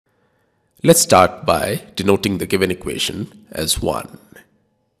Let's start by denoting the given equation as 1.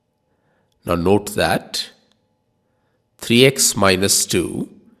 Now note that 3x minus 2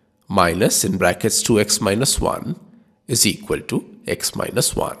 minus in brackets 2x minus 1 is equal to x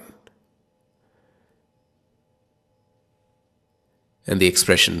minus 1. And the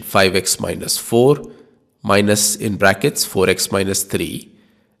expression 5x minus 4 minus in brackets 4x minus 3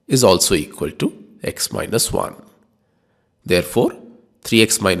 is also equal to x minus 1. Therefore,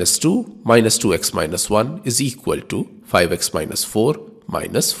 3x minus 2 minus 2x minus 1 is equal to 5x minus 4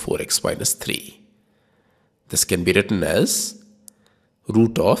 minus 4x minus 3. This can be written as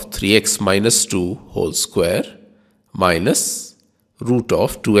root of 3x minus 2 whole square minus root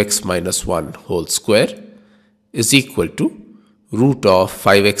of 2x minus 1 whole square is equal to root of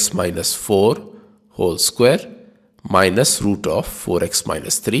 5x minus 4 whole square minus root of 4x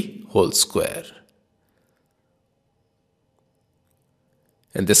minus 3 whole square.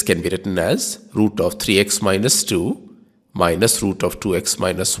 And this can be written as root of 3x minus 2 minus root of 2x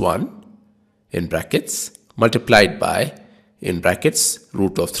minus 1 in brackets multiplied by in brackets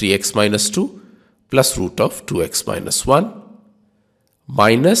root of 3x minus 2 plus root of 2x minus 1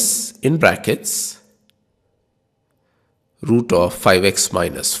 minus in brackets root of 5x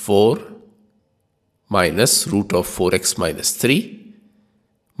minus 4 minus root of 4x minus 3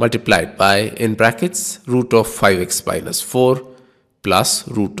 multiplied by in brackets root of 5x minus 4 plus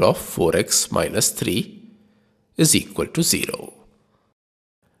root of 4x minus 3 is equal to 0.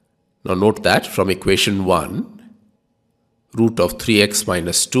 Now note that from equation 1, root of 3x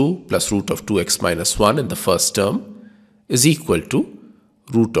minus 2 plus root of 2x minus 1 in the first term is equal to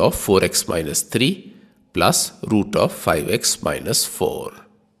root of 4x minus 3 plus root of 5x minus 4.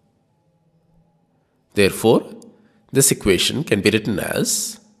 Therefore, this equation can be written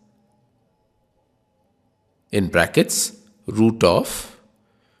as in brackets root of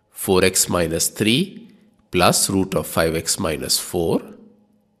 4x minus 3 plus root of 5x minus 4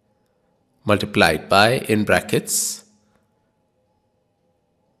 multiplied by in brackets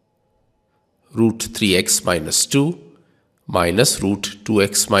root 3x minus 2 minus root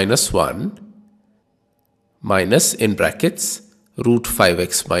 2x minus 1 minus in brackets root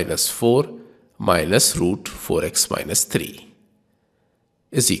 5x minus 4 minus root 4x minus 3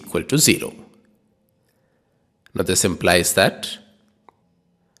 is equal to 0. Now this implies that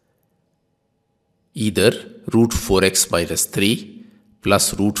either root 4x minus 3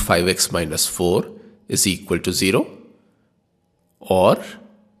 plus root 5x minus 4 is equal to 0 or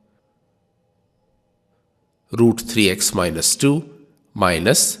root 3x minus 2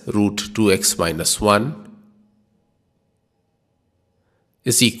 minus root 2x minus 1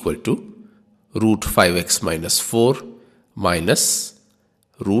 is equal to root 5x minus 4 minus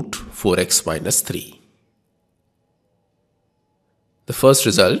root 4x minus 3. The first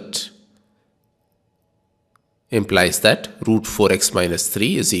result implies that root 4x minus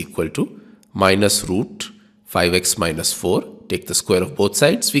 3 is equal to minus root 5x minus 4. Take the square of both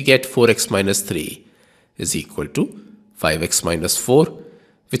sides, we get 4x minus 3 is equal to 5x minus 4,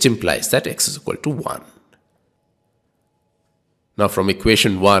 which implies that x is equal to 1. Now from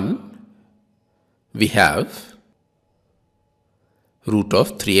equation 1, we have root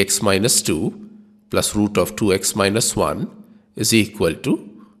of 3x minus 2 plus root of 2x minus 1 is equal to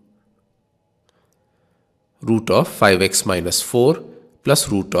root of 5x minus 4 plus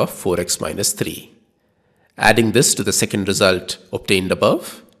root of 4x minus 3. Adding this to the second result obtained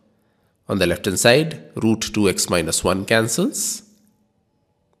above, on the left hand side root 2x minus 1 cancels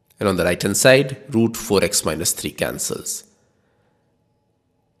and on the right hand side root 4x minus 3 cancels.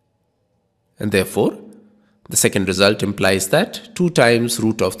 And therefore, the second result implies that 2 times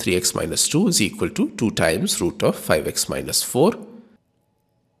root of 3x minus 2 is equal to 2 times root of 5x minus 4.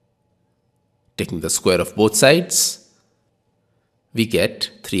 Taking the square of both sides, we get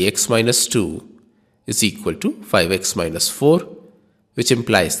 3x minus 2 is equal to 5x minus 4, which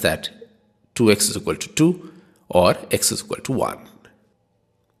implies that 2x is equal to 2 or x is equal to 1.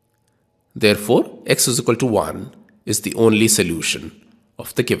 Therefore, x is equal to 1 is the only solution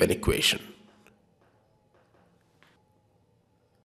of the given equation.